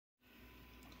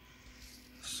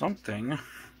something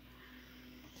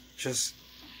just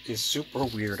is super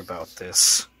weird about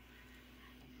this.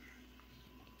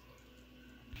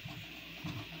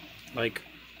 Like,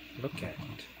 look at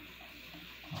it.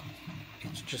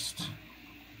 It's just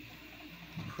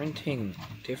printing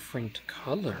different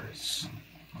colors.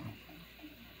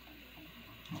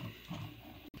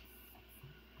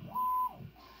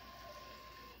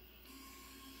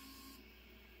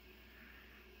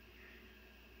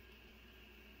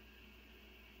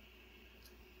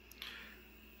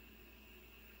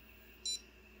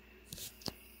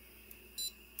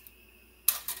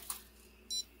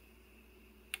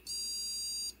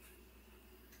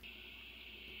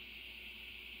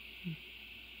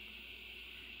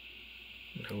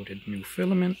 Loaded new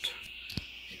filament.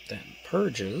 It then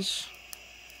purges.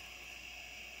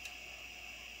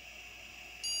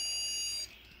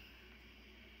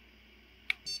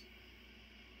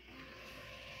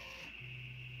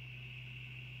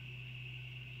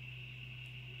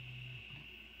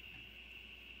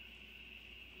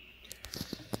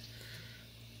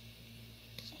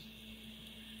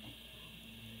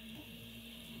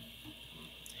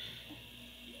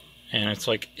 And it's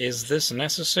like, is this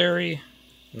necessary?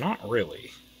 Not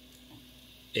really.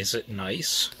 Is it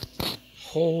nice?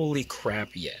 Holy crap,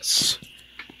 yes.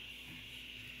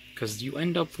 Because you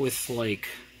end up with, like...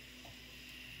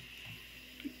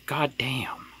 God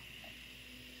damn.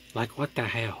 Like, what the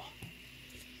hell?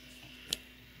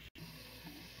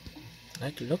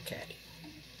 Like, look at it.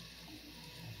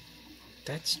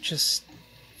 That's just...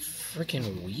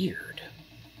 freaking weird.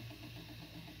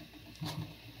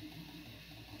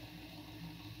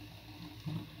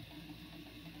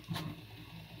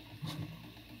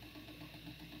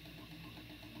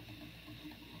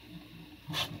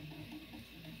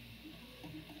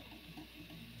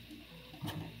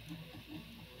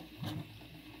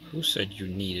 Who said you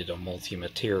needed a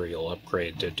multi-material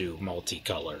upgrade to do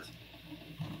multicolor?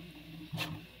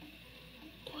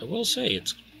 I will say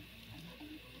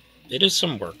it is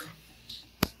some work.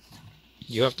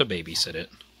 You have to babysit it.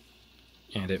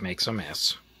 And it makes a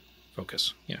mess.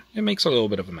 Focus. Yeah, it makes a little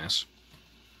bit of a mess.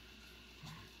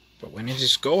 But when it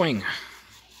is going...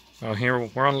 Oh, here,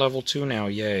 we're on level 2 now,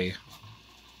 yay.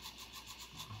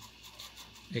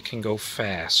 It can go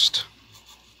fast.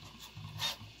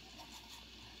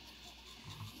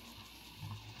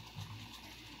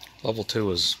 Level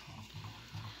 2 is...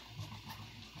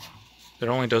 It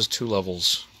only does 2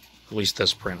 levels. At least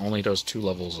this print only does 2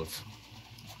 levels of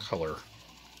color.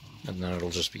 And then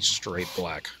it'll just be straight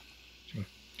black.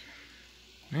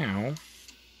 Now...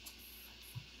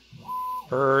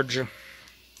 Purge.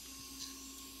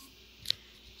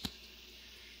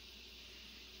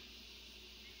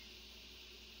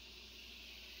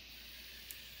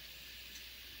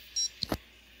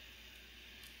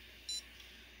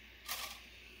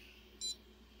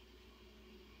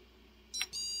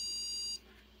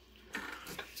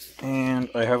 And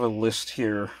I have a list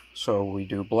here. So we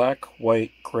do black,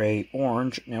 white, gray,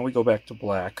 orange. Now we go back to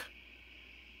black.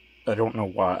 I don't know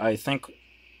why. I think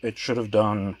it should have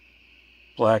done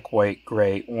black, white,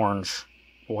 gray, orange,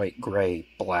 white, gray,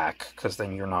 black. Because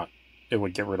then you're not... It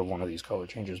would get rid of one of these color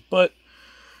changes. But,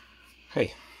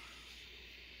 hey.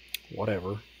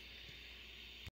 Whatever.